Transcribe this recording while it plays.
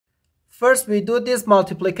First, we do this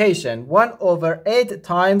multiplication. 1 over 8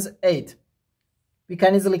 times 8. We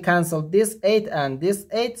can easily cancel this 8 and this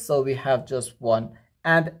 8, so we have just 1.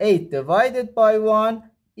 And 8 divided by 1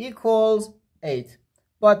 equals 8.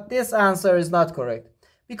 But this answer is not correct,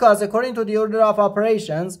 because according to the order of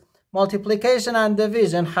operations, multiplication and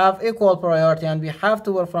division have equal priority, and we have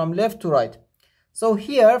to work from left to right. So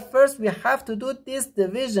here, first we have to do this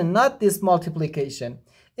division, not this multiplication.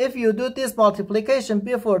 If you do this multiplication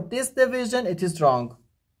before this division, it is wrong.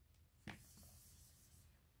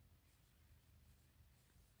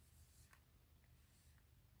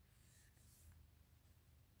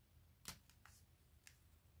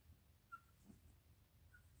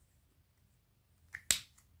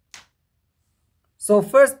 So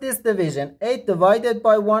first this division, 8 divided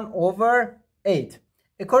by 1 over 8.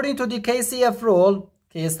 According to the KCF rule,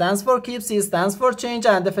 K stands for keep, C stands for change,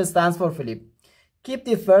 and F stands for flip. Keep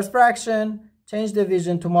the first fraction, change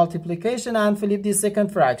division to multiplication, and flip the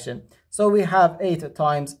second fraction. So we have 8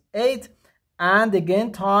 times 8 and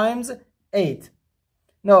again times 8.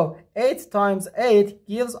 No, 8 times 8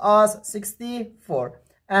 gives us 64.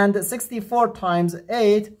 And 64 times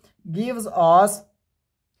 8 gives us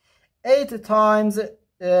 8 times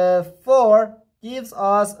 4 gives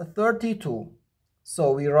us 32.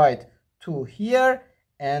 So we write 2 here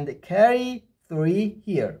and carry 3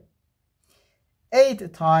 here.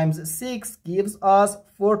 8 times 6 gives us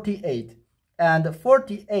 48. And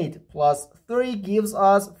 48 plus 3 gives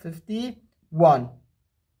us 51.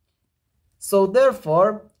 So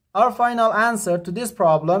therefore, our final answer to this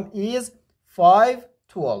problem is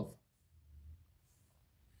 512.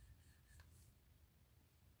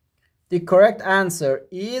 The correct answer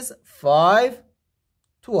is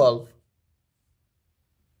 512.